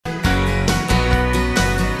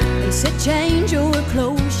change your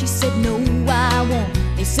clothes. She said, no, I won't.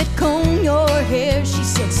 They said, comb your hair. She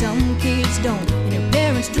said, some kids don't. And her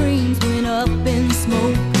parents' dreams went up in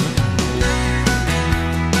smoke.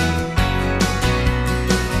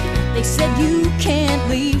 They said, you can't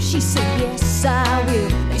leave. She said, yes, I will.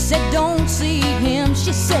 They said, don't see him.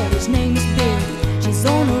 She said, his name is Bill. She's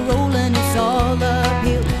on a roll and it's all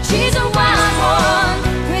uphill. She's a wild one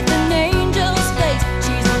with an angel's face.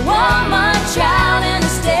 She's a woman child in a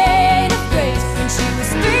state of grace. When she was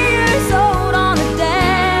 3 years old on her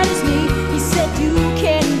daddy's knee, he said, you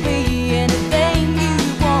can be anything you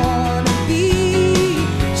wanna be.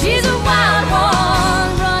 She's a wild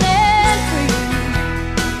one running free.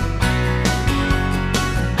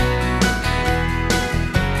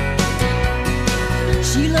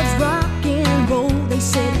 She loves rock and roll. They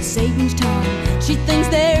said it's Satan's tongue. She thinks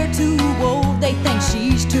they're too old. They think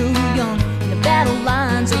she's too young. And the battle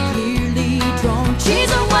lines are clearly drawn.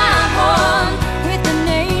 She's a wild one with an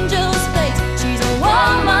angel's face. She's a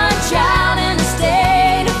woman child in a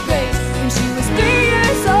state of grace. When she was 3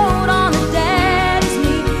 years old on her daddy's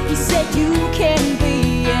knee, he said, you can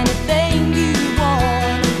be anything you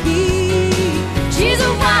wanna be. She's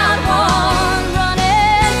a wild one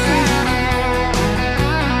running free.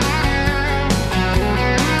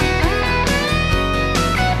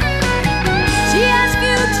 She has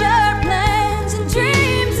future plans and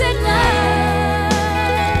dreams at night.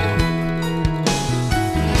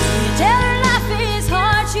 You tell her life is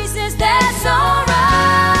hard, she says that's alright.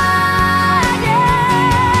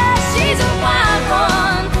 Yeah, she's a wild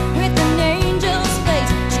one with an angel's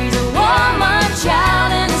face. She's a woman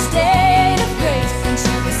child in a state of grace. When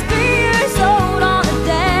she was 3 years old on her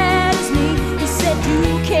daddy's knee, he said, you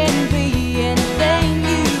can be anything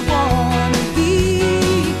you wanna be.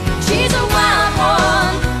 She's a wild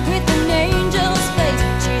one with an angel's face.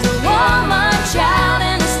 She's a woman child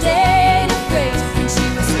in a state of grace. When she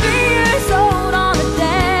was 3 years old on her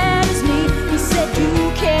daddy's knee, he said, you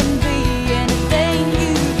can be anything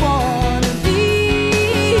you wanna be.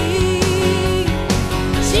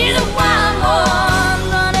 She's a wild one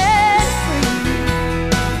running free.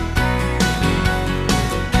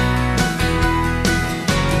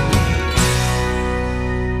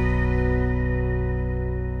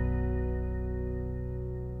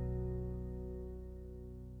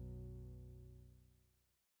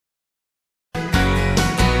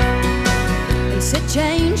 They said,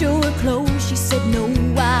 change your clothes. She said, no,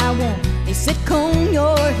 I won't. They said, comb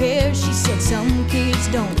your hair. She said, some kids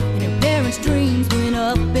don't. And her parents' dreams went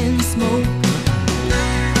up in smoke.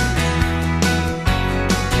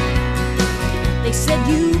 They said,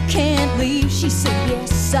 you can't leave. She said,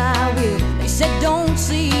 yes, I will. They said, don't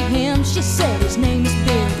see him. She said, his name is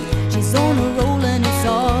Bill. She's on a roll and it's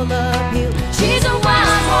all uphill. She's a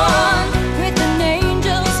wild one with an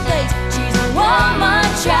angel's face. She's a woman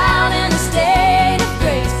child in a state of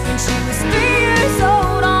grace. When she was 3 years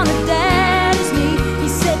old on her daddy's knee, he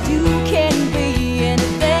said, you can be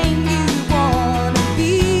anything you wanna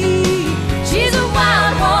be. She's a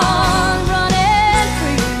wild one running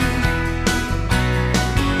free.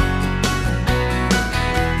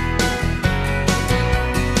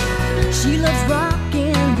 She loves rock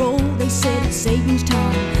and roll. They said it's Satan's